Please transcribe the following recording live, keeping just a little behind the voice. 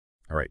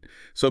All right.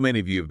 So many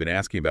of you have been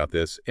asking about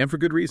this, and for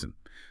good reason.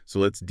 So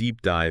let's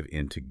deep dive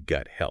into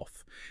gut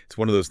health. It's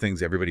one of those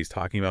things everybody's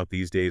talking about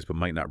these days, but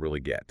might not really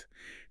get.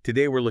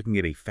 Today, we're looking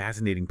at a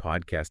fascinating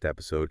podcast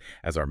episode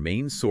as our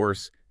main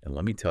source, and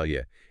let me tell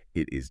you,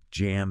 it is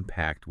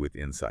jam-packed with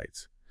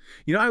insights.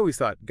 I always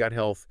thought gut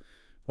health,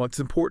 well, it's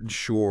important,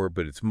 sure,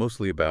 but it's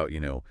mostly about,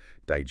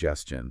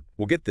 digestion.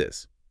 Well, get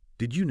this.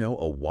 Did you know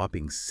a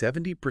whopping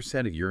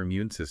 70% of your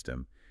immune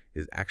system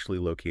is actually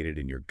located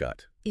in your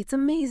gut? It's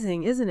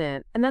amazing, isn't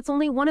it? And that's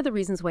only one of the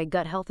reasons why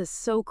gut health is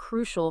so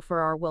crucial for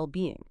our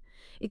well-being.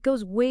 It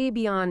goes way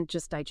beyond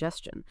just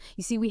digestion.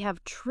 You see, we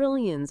have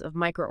trillions of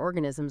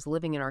microorganisms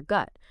living in our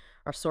gut.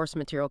 Our source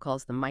material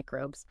calls them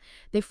microbes.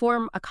 They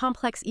form a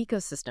complex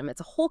ecosystem.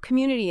 It's a whole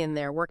community in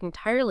there working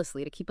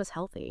tirelessly to keep us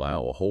healthy.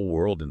 Wow, a whole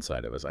world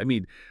inside of us. I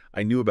mean,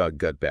 I knew about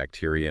gut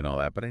bacteria and all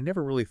that, but I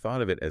never really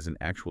thought of it as an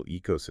actual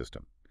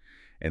ecosystem.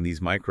 And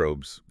these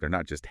microbes, they're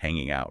not just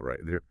hanging out, right?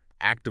 They're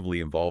actively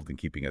involved in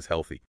keeping us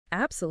healthy.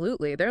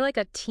 Absolutely. They're like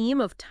a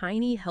team of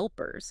tiny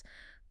helpers,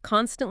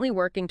 constantly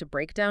working to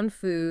break down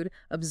food,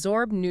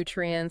 absorb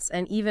nutrients,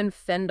 and even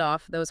fend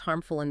off those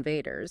harmful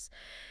invaders.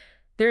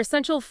 They're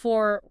essential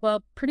for,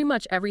 well, pretty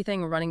much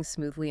everything running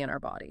smoothly in our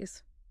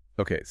bodies.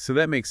 Okay, so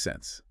that makes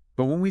sense.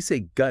 But when we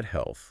say gut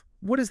health,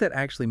 what does that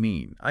actually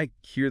mean? I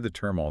hear the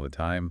term all the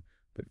time,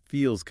 but it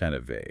feels kind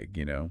of vague.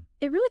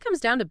 It really comes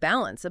down to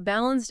balance. A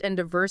balanced and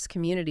diverse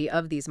community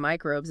of these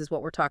microbes is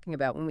what we're talking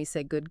about when we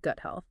say good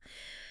gut health.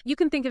 You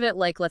can think of it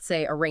like, let's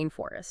say, a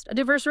rainforest. A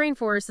diverse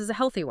rainforest is a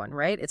healthy one,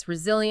 right? It's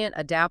resilient,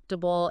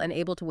 adaptable, and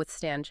able to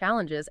withstand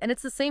challenges. And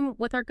it's the same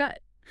with our gut.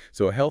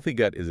 So a healthy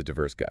gut is a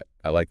diverse gut.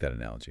 I like that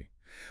analogy.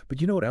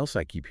 But you know what else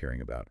I keep hearing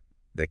about?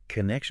 The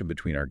connection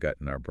between our gut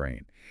and our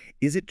brain.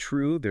 Is it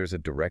true there's a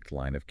direct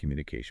line of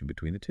communication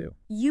between the two?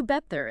 You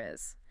bet there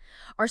is.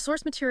 Our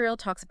source material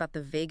talks about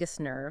the vagus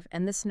nerve,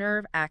 and this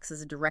nerve acts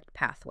as a direct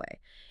pathway.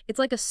 It's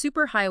like a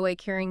superhighway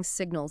carrying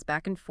signals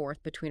back and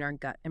forth between our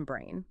gut and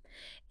brain.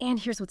 And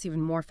here's what's even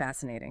more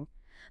fascinating.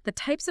 The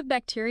types of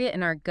bacteria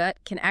in our gut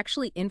can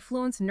actually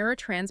influence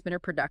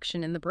neurotransmitter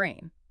production in the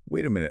brain.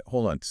 Wait a minute,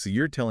 hold on. So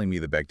you're telling me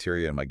the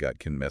bacteria in my gut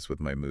can mess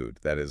with my mood.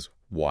 That is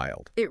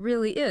wild. It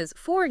really is.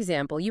 For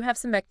example, you have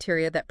some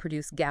bacteria that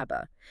produce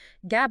GABA.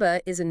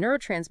 GABA is a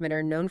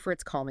neurotransmitter known for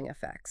its calming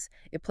effects.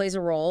 It plays a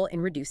role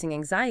in reducing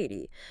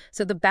anxiety.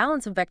 So the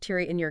balance of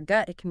bacteria in your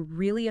gut, it can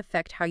really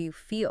affect how you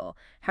feel,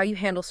 how you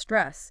handle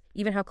stress,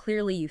 even how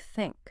clearly you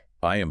think.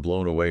 I am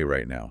blown away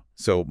right now.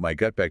 So my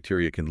gut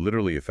bacteria can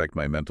literally affect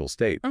my mental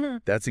state.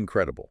 That's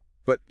incredible.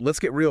 But let's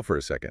get real for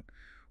a second.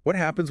 What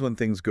happens when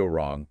things go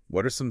wrong?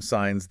 What are some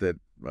signs that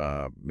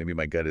maybe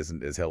my gut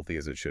isn't as healthy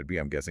as it should be?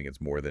 I'm guessing it's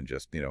more than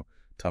just,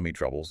 tummy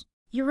troubles.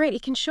 You're right,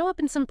 it can show up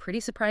in some pretty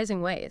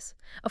surprising ways.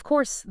 Of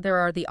course, there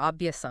are the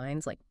obvious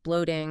signs like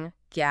bloating,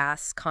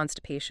 gas,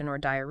 constipation, or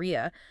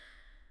diarrhea.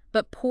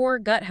 But poor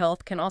gut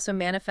health can also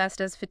manifest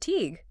as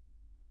fatigue,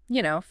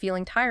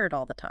 feeling tired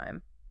all the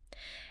time.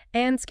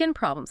 And skin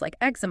problems like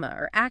eczema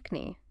or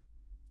acne.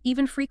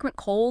 Even frequent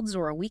colds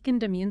or a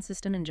weakened immune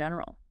system in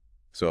general.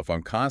 So if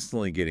I'm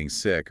constantly getting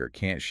sick or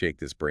can't shake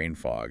this brain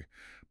fog,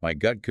 my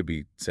gut could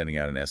be sending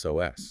out an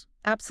SOS.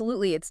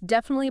 Absolutely. It's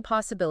definitely a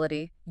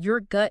possibility. Your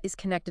gut is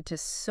connected to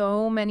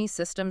so many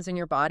systems in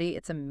your body.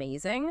 It's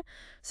amazing.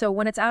 So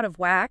when it's out of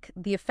whack,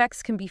 the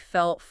effects can be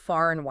felt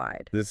far and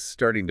wide. This is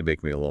starting to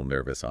make me a little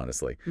nervous,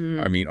 honestly.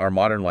 I mean, our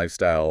modern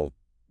lifestyle,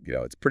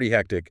 it's pretty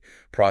hectic.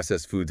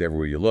 Processed foods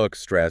everywhere you look,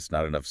 stress,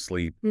 not enough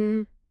sleep.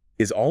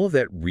 Is all of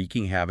that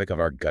wreaking havoc of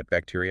our gut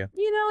bacteria?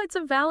 It's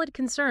a valid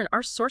concern.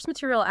 Our source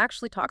material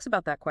actually talks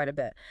about that quite a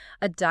bit.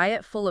 A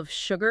diet full of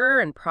sugar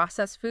and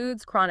processed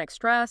foods, chronic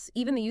stress,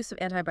 even the use of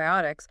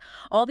antibiotics,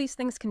 all these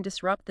things can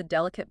disrupt the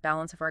delicate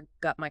balance of our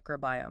gut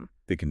microbiome.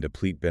 They can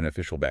deplete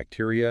beneficial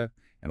bacteria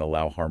and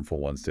allow harmful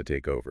ones to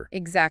take over.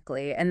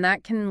 Exactly, and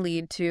that can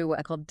lead to what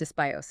I call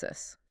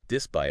dysbiosis.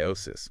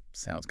 Dysbiosis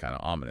sounds kind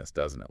of ominous,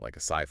 doesn't it? Like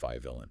a sci-fi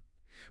villain.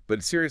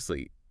 But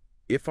seriously,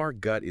 if our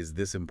gut is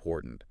this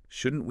important,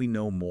 shouldn't we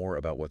know more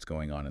about what's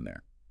going on in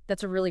there?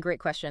 That's a really great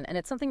question, and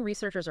it's something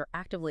researchers are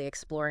actively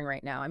exploring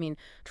right now. I mean,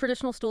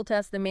 traditional stool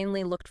tests, they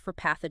mainly looked for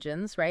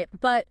pathogens, right?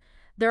 But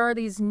there are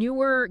these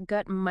newer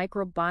gut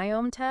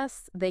microbiome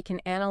tests. They can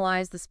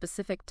analyze the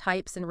specific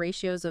types and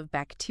ratios of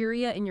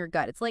bacteria in your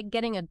gut. It's like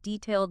getting a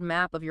detailed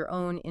map of your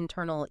own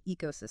internal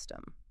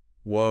ecosystem.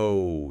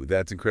 Whoa,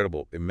 that's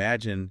incredible.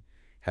 Imagine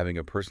having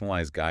a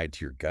personalized guide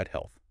to your gut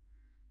health.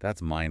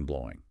 That's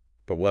mind-blowing.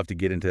 But we'll have to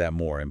get into that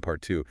more in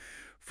part 2.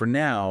 For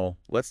now,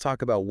 let's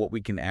talk about what we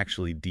can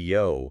actually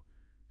do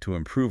to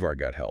improve our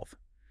gut health.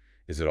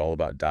 Is it all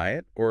about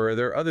diet, or are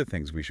there other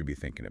things we should be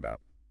thinking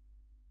about?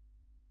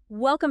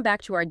 Welcome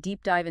back to our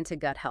deep dive into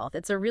gut health.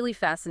 It's a really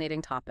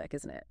fascinating topic,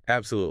 isn't it?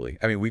 Absolutely.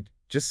 I mean, we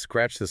just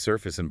scratched the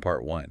surface in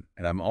part 1,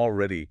 and I'm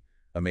already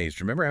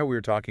amazed. Remember how we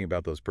were talking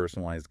about those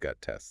personalized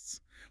gut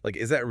tests? Like,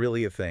 is that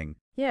really a thing?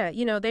 Yeah,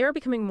 they are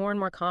becoming more and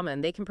more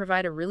common. They can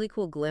provide a really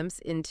cool glimpse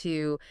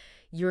into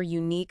your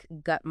unique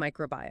gut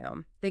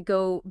microbiome. They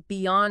go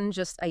beyond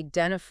just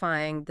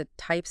identifying the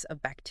types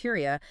of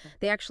bacteria.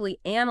 They actually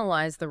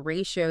analyze the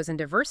ratios and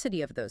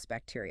diversity of those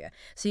bacteria.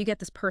 So you get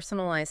this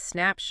personalized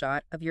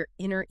snapshot of your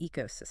inner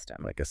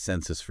ecosystem. Like a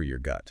census for your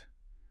gut.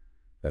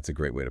 That's a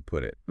great way to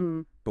put it.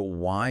 Mm. But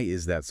why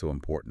is that so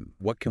important?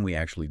 What can we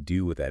actually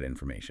do with that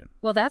information?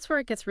 Well, that's where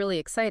it gets really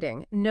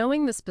exciting.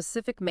 Knowing the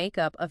specific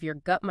makeup of your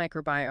gut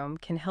microbiome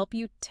can help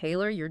you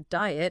tailor your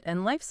diet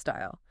and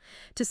lifestyle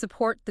to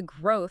support the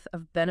growth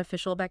of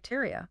beneficial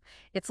bacteria.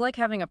 It's like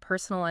having a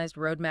personalized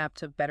roadmap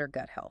to better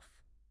gut health.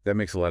 That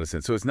makes a lot of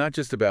sense. So it's not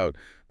just about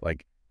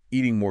like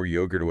eating more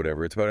yogurt or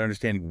whatever. It's about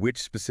understanding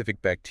which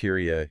specific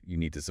bacteria you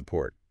need to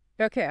support.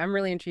 Okay, I'm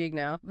really intrigued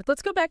now. But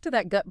let's go back to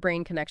that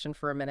gut-brain connection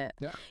for a minute.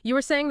 Yeah. You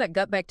were saying that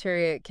gut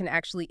bacteria can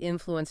actually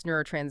influence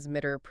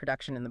neurotransmitter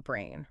production in the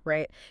brain,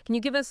 right? Can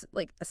you give us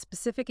like a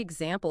specific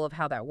example of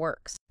how that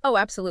works? Oh,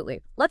 absolutely.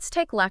 Let's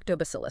take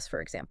lactobacillus,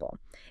 for example.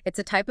 It's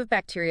a type of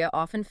bacteria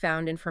often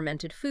found in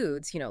fermented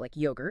foods, like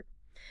yogurt.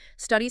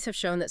 Studies have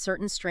shown that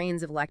certain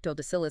strains of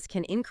lactobacillus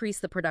can increase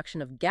the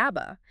production of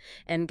GABA.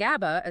 And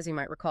GABA, as you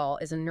might recall,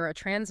 is a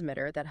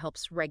neurotransmitter that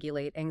helps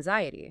regulate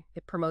anxiety.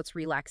 It promotes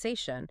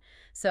relaxation.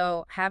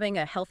 So having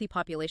a healthy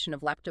population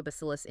of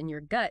lactobacillus in your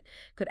gut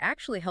could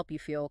actually help you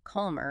feel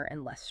calmer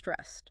and less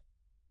stressed.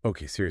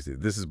 Okay, seriously,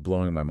 this is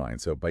blowing my mind.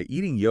 So by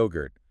eating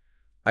yogurt,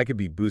 I could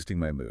be boosting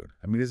my mood.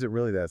 I mean, is it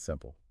really that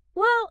simple?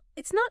 Well,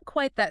 it's not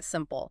quite that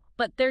simple,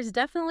 but there's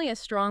definitely a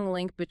strong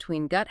link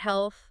between gut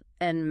health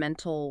and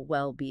mental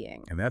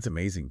well-being. And that's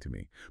amazing to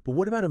me. But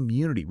what about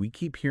immunity? We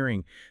keep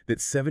hearing that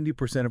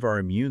 70% of our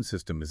immune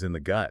system is in the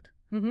gut.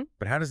 Mm-hmm.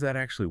 But how does that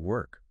actually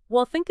work?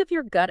 Well, think of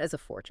your gut as a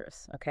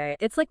fortress, okay?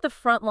 It's like the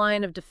front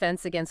line of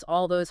defense against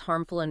all those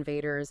harmful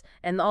invaders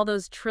and all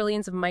those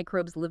trillions of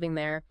microbes living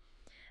there.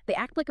 They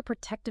act like a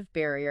protective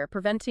barrier,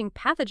 preventing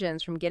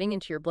pathogens from getting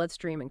into your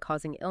bloodstream and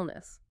causing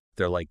illness.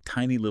 They're like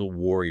tiny little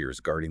warriors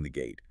guarding the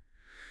gate.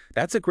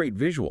 That's a great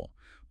visual.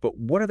 But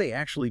what are they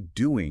actually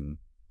doing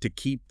to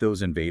keep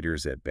those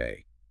invaders at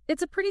bay?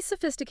 It's a pretty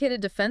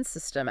sophisticated defense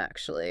system,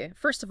 actually.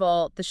 First of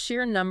all, the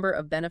sheer number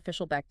of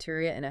beneficial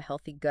bacteria in a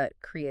healthy gut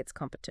creates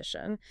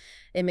competition.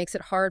 It makes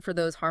it hard for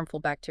those harmful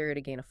bacteria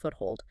to gain a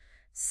foothold.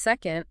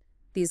 Second,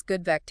 these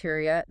good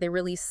bacteria, they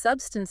release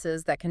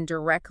substances that can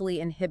directly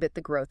inhibit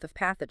the growth of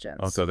pathogens.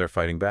 Oh, so they're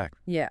fighting back.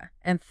 Yeah.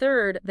 And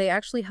third, they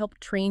actually help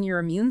train your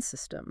immune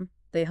system.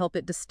 They help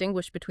it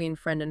distinguish between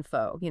friend and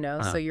foe,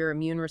 so your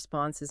immune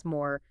response is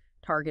more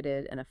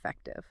targeted and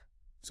effective.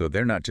 So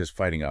they're not just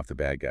fighting off the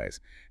bad guys.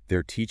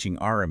 They're teaching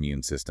our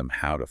immune system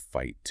how to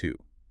fight too.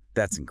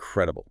 That's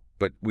incredible.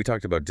 But we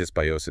talked about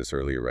dysbiosis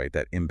earlier, right?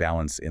 That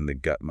imbalance in the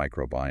gut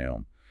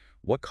microbiome.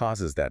 What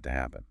causes that to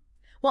happen?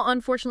 Well,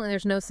 unfortunately,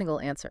 there's no single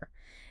answer.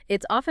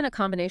 It's often a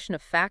combination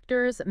of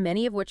factors,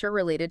 many of which are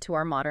related to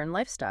our modern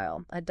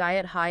lifestyle. A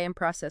diet high in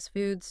processed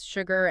foods,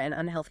 sugar, and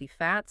unhealthy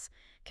fats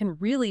can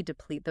really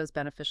deplete those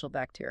beneficial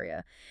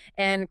bacteria.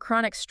 And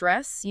chronic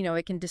stress,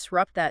 it can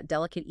disrupt that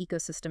delicate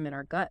ecosystem in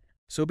our gut.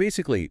 So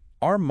basically,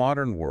 our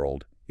modern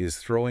world is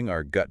throwing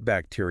our gut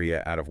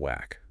bacteria out of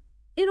whack.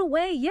 In a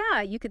way,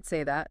 yeah, you could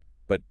say that.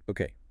 But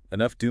okay,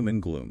 enough doom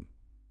and gloom.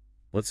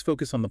 Let's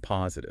focus on the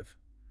positive.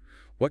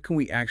 What can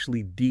we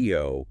actually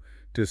do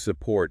to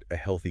support a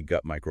healthy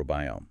gut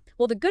microbiome?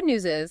 Well, the good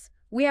news is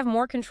we have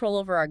more control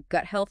over our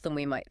gut health than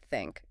we might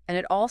think, and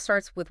it all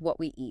starts with what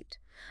we eat.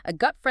 A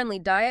gut-friendly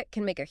diet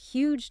can make a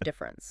huge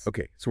difference.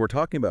 Okay, so we're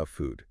talking about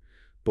food,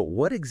 but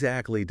what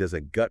exactly does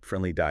a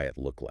gut-friendly diet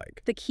look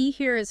like? The key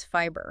here is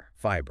fiber.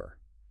 Fiber.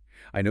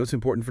 I know it's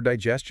important for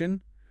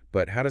digestion,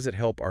 but how does it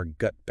help our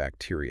gut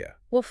bacteria?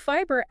 Well,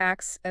 fiber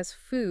acts as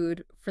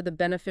food for the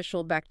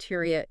beneficial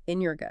bacteria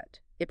in your gut.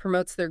 It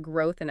promotes their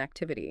growth and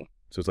activity.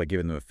 So it's like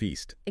giving them a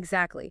feast.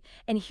 Exactly.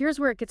 And here's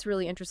where it gets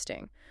really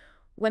interesting.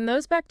 When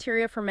those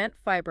bacteria ferment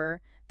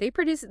fiber, they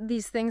produce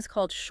these things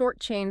called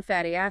short-chain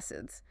fatty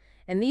acids.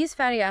 And these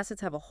fatty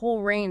acids have a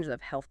whole range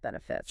of health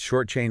benefits.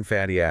 Short-chain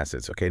fatty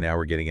acids. Okay, now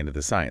we're getting into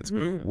the science.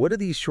 What do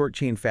these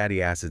short-chain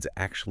fatty acids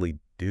actually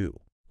do?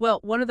 Well,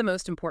 one of the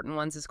most important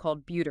ones is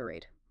called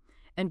butyrate.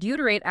 And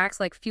butyrate acts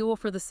like fuel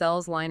for the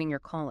cells lining your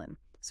colon.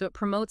 So it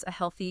promotes a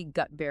healthy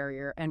gut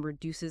barrier and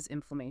reduces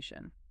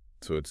inflammation.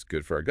 So it's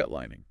good for our gut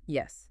lining.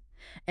 Yes.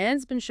 And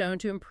it's been shown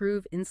to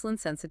improve insulin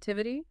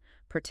sensitivity,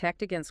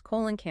 protect against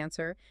colon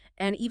cancer,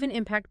 and even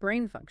impact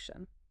brain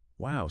function.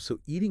 Wow, so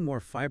eating more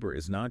fiber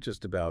is not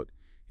just about,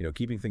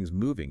 keeping things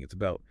moving. It's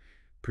about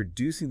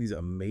producing these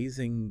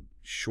amazing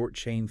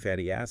short-chain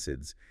fatty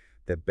acids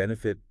that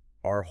benefit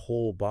our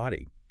whole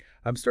body.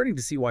 I'm starting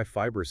to see why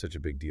fiber is such a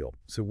big deal.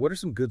 So what are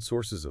some good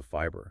sources of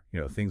fiber,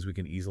 things we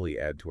can easily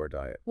add to our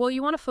diet? Well,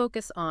 you want to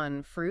focus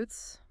on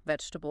fruits,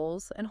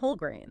 vegetables, and whole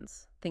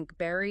grains. Think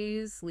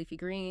berries, leafy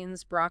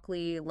greens,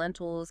 broccoli,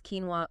 lentils,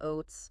 quinoa,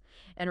 oats.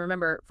 And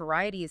remember,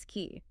 variety is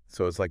key.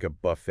 So it's like a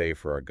buffet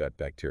for our gut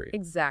bacteria.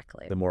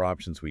 Exactly. The more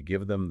options we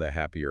give them, the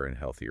happier and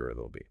healthier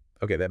they'll be.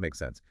 Okay, that makes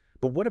sense.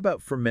 But what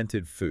about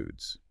fermented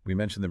foods? We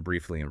mentioned them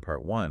briefly in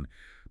part one,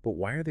 But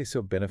why are they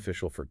so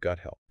beneficial for gut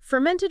health?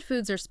 Fermented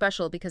foods are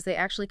special because they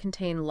actually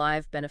contain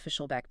live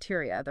beneficial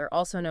bacteria. They're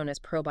also known as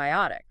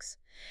probiotics.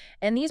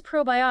 And these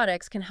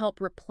probiotics can help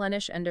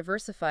replenish and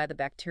diversify the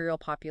bacterial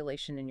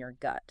population in your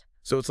gut.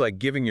 So it's like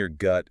giving your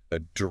gut a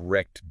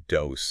direct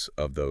dose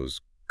of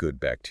those good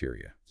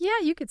bacteria. Yeah,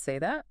 you could say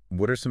that.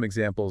 What are some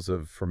examples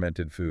of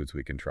fermented foods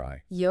we can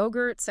try?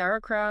 Yogurt,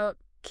 sauerkraut,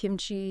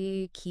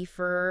 kimchi,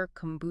 kefir,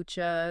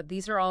 kombucha,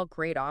 these are all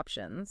great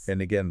options.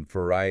 And again,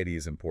 variety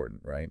is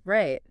important, right?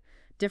 Right.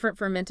 Different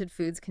fermented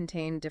foods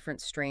contain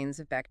different strains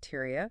of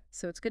bacteria,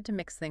 so it's good to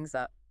mix things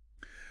up.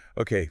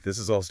 Okay, this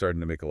is all starting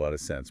to make a lot of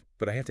sense,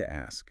 but I have to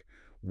ask,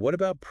 what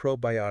about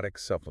probiotic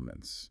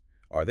supplements?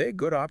 Are they a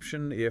good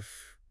option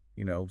if,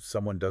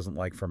 someone doesn't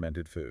like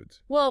fermented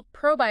foods? Well,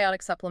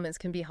 probiotic supplements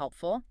can be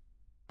helpful,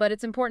 but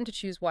it's important to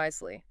choose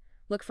wisely.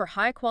 Look for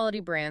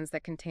high-quality brands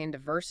that contain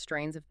diverse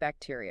strains of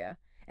bacteria,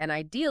 and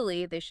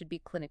ideally, they should be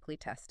clinically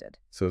tested.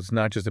 So it's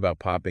not just about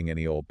popping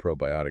any old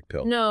probiotic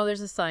pill. No,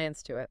 there's a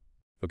science to it.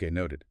 Okay,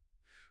 noted.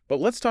 But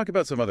let's talk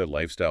about some other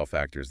lifestyle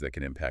factors that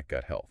can impact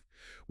gut health.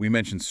 We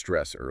mentioned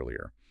stress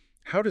earlier.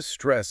 How does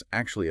stress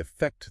actually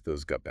affect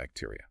those gut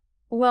bacteria?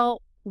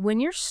 Well,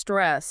 when you're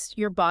stressed,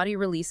 your body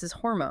releases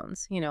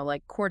hormones,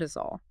 like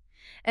cortisol.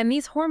 And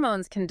these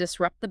hormones can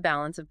disrupt the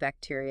balance of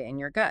bacteria in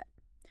your gut.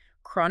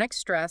 Chronic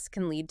stress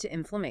can lead to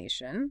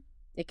inflammation.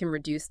 It can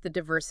reduce the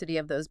diversity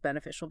of those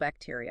beneficial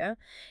bacteria.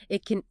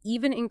 It can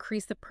even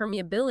increase the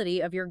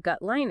permeability of your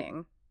gut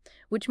lining,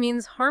 which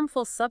means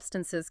harmful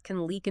substances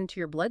can leak into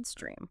your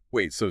bloodstream.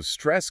 Wait, so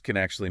stress can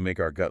actually make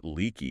our gut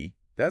leaky?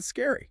 That's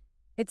scary.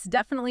 It's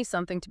definitely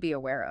something to be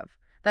aware of.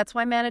 That's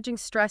why managing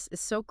stress is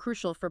so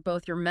crucial for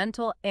both your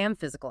mental and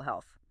physical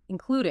health,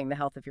 including the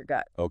health of your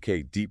gut.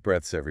 Okay, deep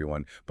breaths,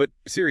 everyone. But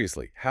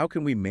seriously, how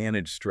can we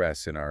manage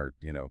stress in our,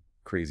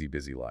 crazy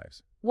busy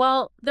lives?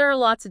 Well, there are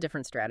lots of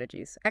different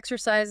strategies.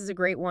 Exercise is a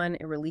great one.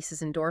 It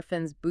releases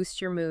endorphins,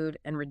 boosts your mood,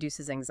 and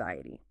reduces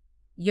anxiety.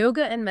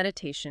 Yoga and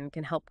meditation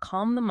can help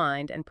calm the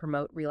mind and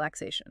promote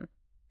relaxation.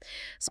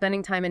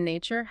 Spending time in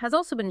nature has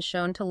also been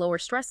shown to lower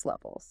stress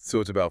levels.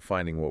 So it's about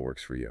finding what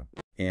works for you.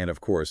 And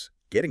of course,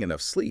 getting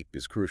enough sleep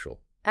is crucial.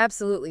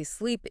 Absolutely.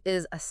 Sleep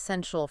is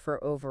essential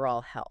for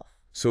overall health.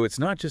 So it's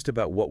not just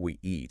about what we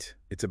eat,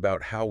 it's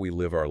about how we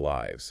live our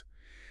lives.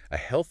 A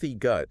healthy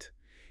gut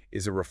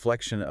is a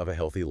reflection of a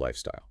healthy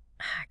lifestyle.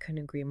 I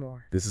couldn't agree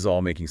more. This is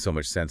all making so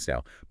much sense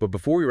now. But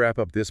before we wrap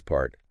up this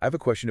part, I have a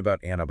question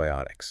about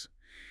antibiotics.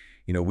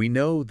 We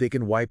know they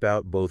can wipe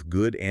out both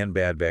good and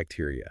bad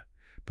bacteria.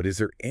 But is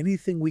there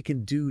anything we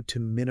can do to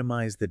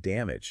minimize the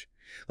damage?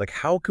 Like,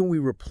 how can we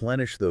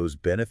replenish those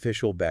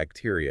beneficial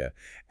bacteria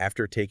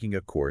after taking a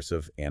course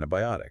of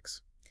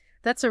antibiotics?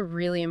 That's a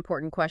really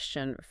important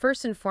question.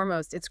 First and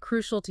foremost, it's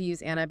crucial to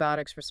use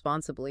antibiotics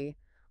responsibly,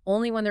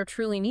 only when they're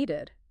truly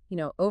needed.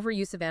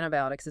 Overuse of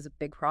antibiotics is a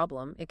big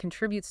problem. It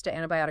contributes to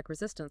antibiotic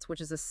resistance, which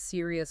is a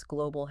serious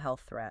global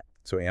health threat.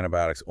 So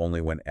antibiotics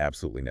only when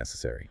absolutely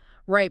necessary.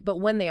 Right,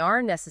 but when they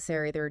are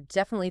necessary, there are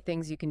definitely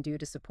things you can do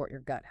to support your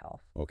gut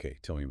health. Okay,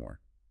 tell me more.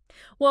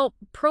 Well,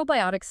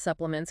 probiotic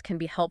supplements can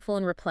be helpful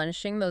in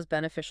replenishing those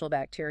beneficial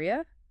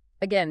bacteria.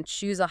 Again,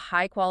 choose a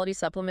high-quality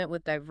supplement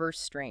with diverse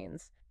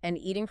strains. And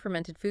eating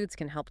fermented foods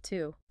can help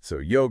too. So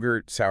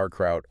yogurt,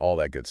 sauerkraut, all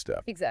that good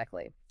stuff.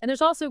 Exactly. And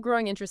there's also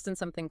growing interest in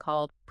something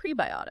called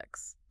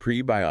prebiotics.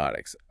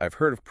 Prebiotics. I've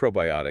heard of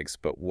probiotics,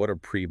 but what are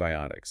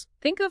prebiotics?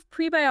 Think of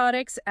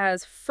prebiotics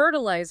as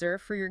fertilizer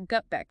for your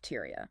gut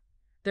bacteria.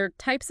 They're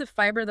types of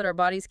fiber that our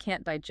bodies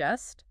can't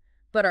digest,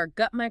 but our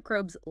gut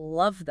microbes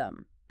love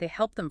them. They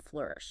help them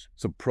flourish.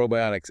 So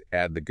probiotics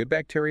add the good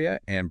bacteria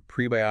and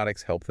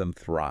prebiotics help them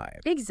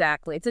thrive.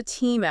 Exactly. It's a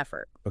team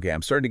effort. Okay,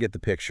 I'm starting to get the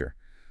picture.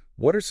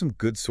 What are some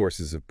good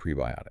sources of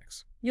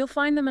prebiotics? You'll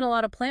find them in a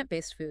lot of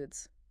plant-based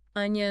foods.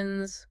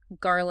 Onions,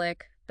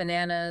 garlic,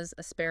 bananas,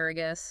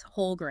 asparagus,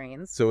 whole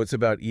grains. So it's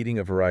about eating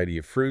a variety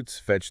of fruits,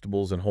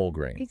 vegetables, and whole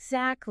grain.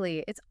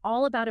 Exactly. It's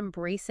all about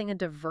embracing a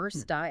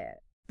diverse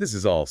diet. This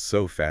is all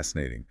so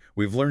fascinating.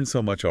 We've learned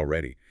so much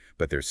already,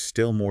 but there's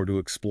still more to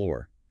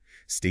explore.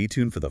 Stay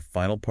tuned for the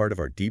final part of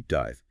our deep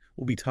dive.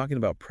 We'll be talking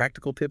about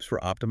practical tips for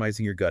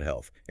optimizing your gut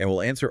health, and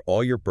we'll answer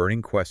all your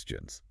burning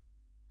questions.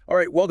 All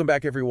right, welcome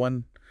back,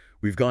 everyone.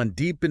 We've gone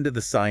deep into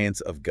the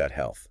science of gut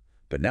health,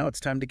 but now it's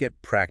time to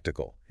get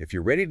practical. If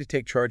you're ready to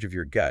take charge of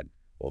your gut,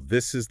 well,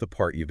 this is the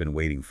part you've been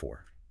waiting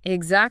for.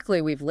 Exactly.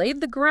 We've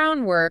laid the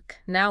groundwork.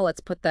 Now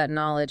let's put that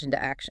knowledge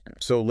into action.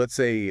 So let's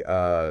say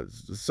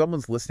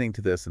someone's listening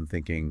to this and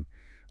thinking,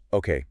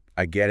 okay,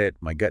 I get it.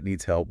 My gut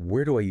needs help.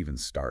 Where do I even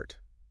start?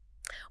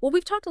 Well,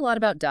 we've talked a lot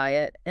about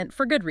diet, and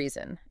for good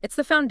reason. It's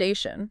the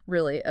foundation,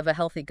 really, of a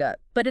healthy gut.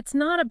 But it's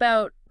not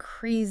about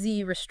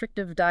crazy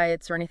restrictive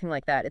diets or anything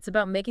like that. It's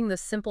about making the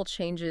simple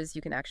changes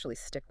you can actually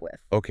stick with.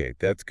 Okay,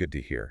 that's good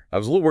to hear. I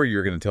was a little worried you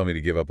were going to tell me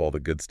to give up all the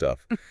good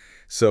stuff.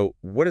 So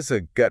what does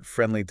a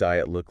gut-friendly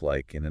diet look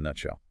like in a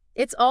nutshell?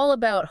 It's all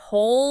about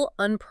whole,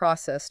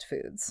 unprocessed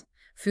foods.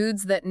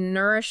 Foods that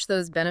nourish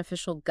those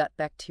beneficial gut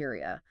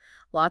bacteria.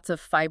 Lots of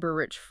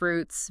fiber-rich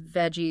fruits,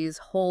 veggies,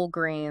 whole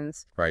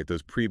grains. Right,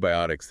 those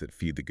prebiotics that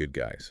feed the good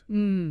guys.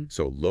 Mm.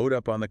 So load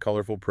up on the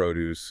colorful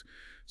produce,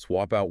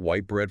 swap out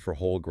white bread for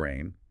whole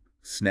grain,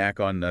 snack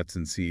on nuts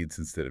and seeds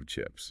instead of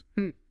chips.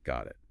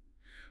 Got it.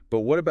 But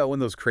what about when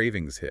those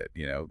cravings hit?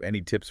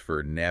 Any tips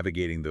for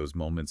navigating those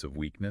moments of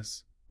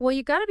weakness? Well,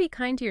 you gotta be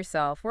kind to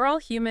yourself. We're all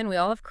human, we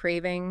all have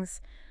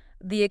cravings.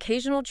 The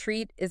occasional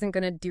treat isn't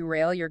gonna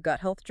derail your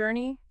gut health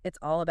journey. It's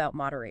all about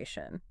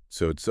moderation.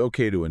 So it's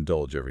okay to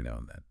indulge every now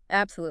and then.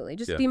 Absolutely.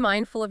 Just Yeah. be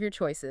mindful of your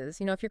choices.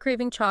 If you're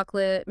craving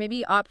chocolate,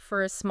 maybe opt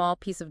for a small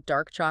piece of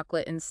dark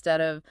chocolate instead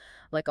of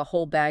like a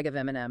whole bag of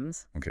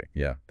M&Ms. Okay,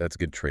 yeah, that's a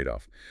good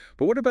trade-off.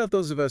 But what about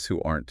those of us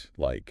who aren't,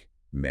 like,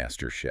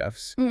 master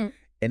chefs? Mm.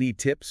 Any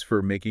tips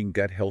for making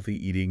gut-healthy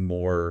eating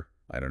more,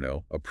 I don't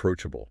know,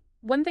 approachable?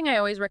 One thing I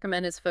always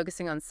recommend is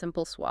focusing on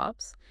simple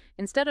swaps.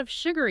 Instead of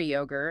sugary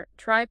yogurt,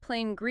 try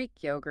plain Greek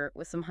yogurt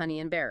with some honey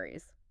and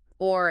berries.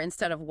 Or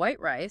instead of white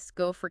rice,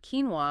 go for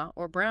quinoa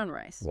or brown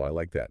rice. Well, I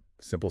like that.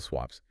 Simple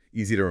swaps.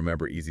 Easy to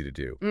remember, easy to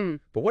do. Mm.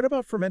 But what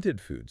about fermented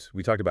foods?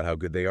 We talked about how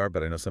good they are,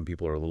 but I know some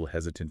people are a little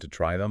hesitant to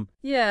try them.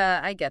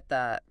 Yeah, I get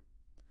that.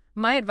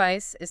 My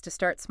advice is to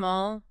start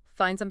small,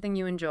 find something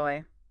you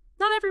enjoy.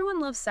 Not everyone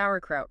loves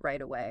sauerkraut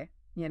right away.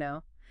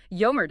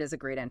 Yogurt is a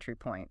great entry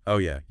point, Oh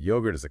yeah,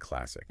 yogurt is a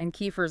classic. and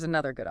kefir's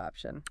another good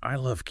option. I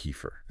love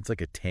kefir. It's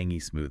like a tangy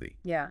smoothie.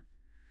 Yeah.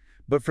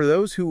 But for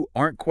those who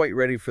aren't quite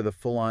ready for the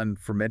full-on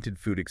fermented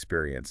food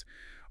experience,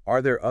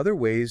 are there other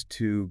ways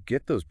to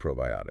get those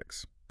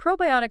probiotics?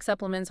 Probiotic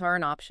supplements are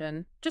an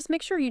option. Just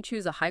make sure you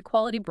choose a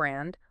high-quality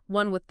brand,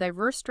 one with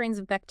diverse strains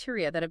of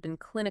bacteria that have been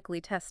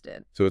clinically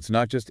tested. So it's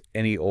not just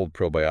any old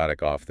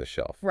probiotic off the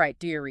shelf. Right,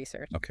 do your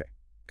research. Okay,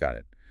 got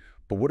it.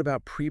 But what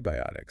about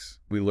prebiotics?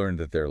 We learned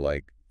that they're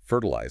like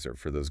fertilizer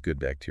for those good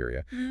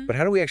bacteria. But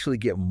how do we actually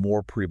get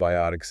more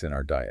prebiotics in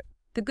our diet?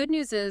 The good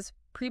news is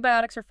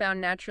prebiotics are found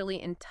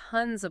naturally in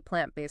tons of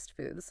plant-based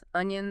foods.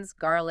 Onions,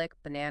 garlic,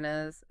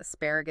 bananas,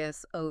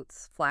 asparagus,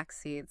 oats, flax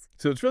seeds.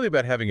 So it's really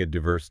about having a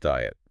diverse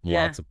diet,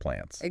 Yeah. lots of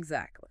plants.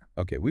 Exactly.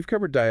 Okay, we've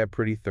covered diet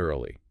pretty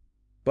thoroughly,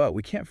 but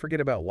we can't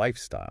forget about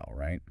lifestyle,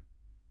 right?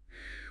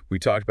 We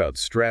talked about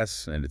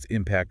stress and its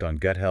impact on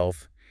gut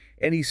health.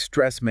 Any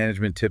stress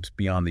management tips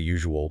beyond the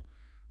usual,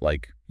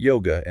 like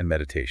yoga and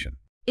meditation?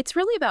 It's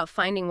really about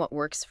finding what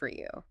works for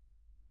you.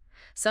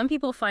 Some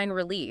people find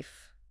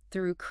relief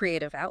through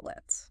creative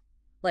outlets,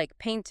 like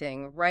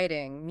painting,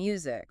 writing,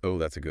 music. Oh,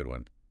 that's a good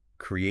one.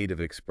 Creative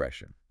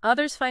expression.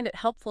 Others find it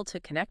helpful to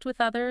connect with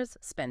others,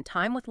 spend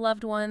time with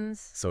loved ones.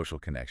 Social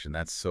connection,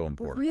 that's so It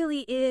important.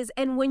 really is.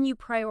 And when you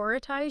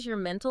prioritize your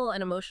mental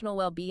and emotional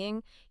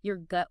well-being, your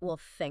gut will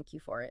thank you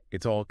for it.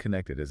 It's all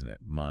connected, isn't it?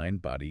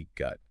 Mind, body,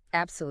 gut.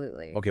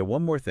 Absolutely. Okay,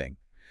 one more thing.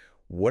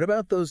 What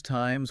about those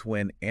times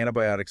when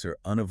antibiotics are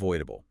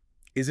unavoidable?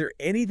 Is there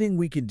anything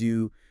we can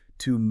do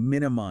to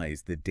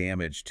minimize the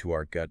damage to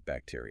our gut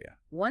bacteria?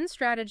 One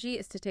strategy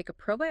is to take a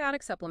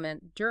probiotic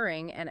supplement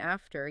during and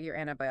after your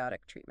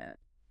antibiotic treatment.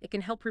 It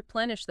can help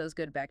replenish those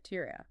good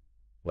bacteria.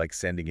 Like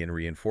sending in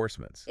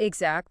reinforcements.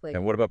 Exactly.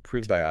 And what about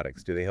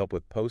prebiotics? Do they help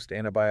with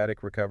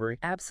post-antibiotic recovery?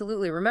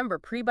 Absolutely. Remember,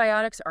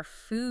 prebiotics are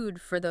food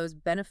for those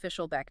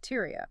beneficial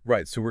bacteria.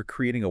 Right, so we're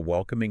creating a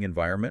welcoming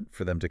environment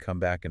for them to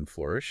come back and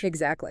flourish.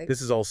 Exactly. This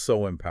is all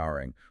so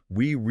empowering.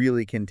 We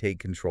really can take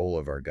control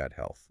of our gut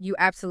health. You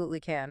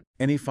absolutely can.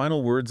 Any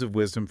final words of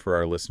wisdom for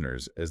our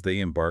listeners as they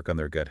embark on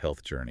their gut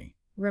health journey?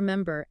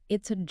 Remember,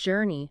 it's a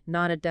journey,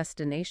 not a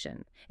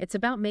destination. It's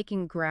about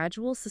making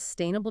gradual,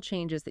 sustainable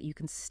changes that you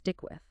can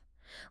stick with.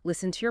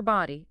 Listen to your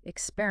body,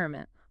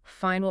 experiment,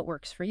 find what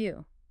works for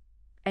you,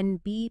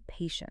 and be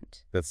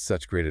patient. That's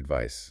such great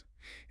advice.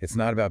 It's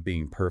not about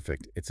being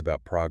perfect, it's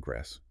about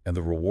progress, and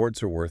the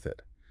rewards are worth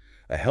it.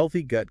 A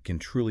healthy gut can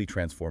truly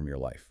transform your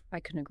life.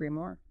 I couldn't agree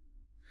more.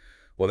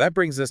 Well, that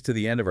brings us to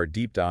the end of our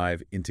deep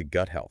dive into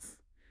gut health.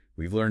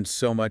 We've learned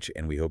so much,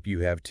 and we hope you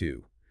have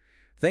too.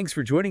 Thanks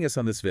for joining us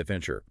on this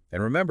adventure.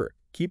 And remember,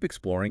 keep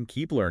exploring,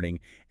 keep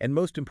learning, and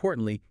most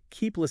importantly,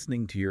 keep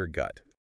listening to your gut.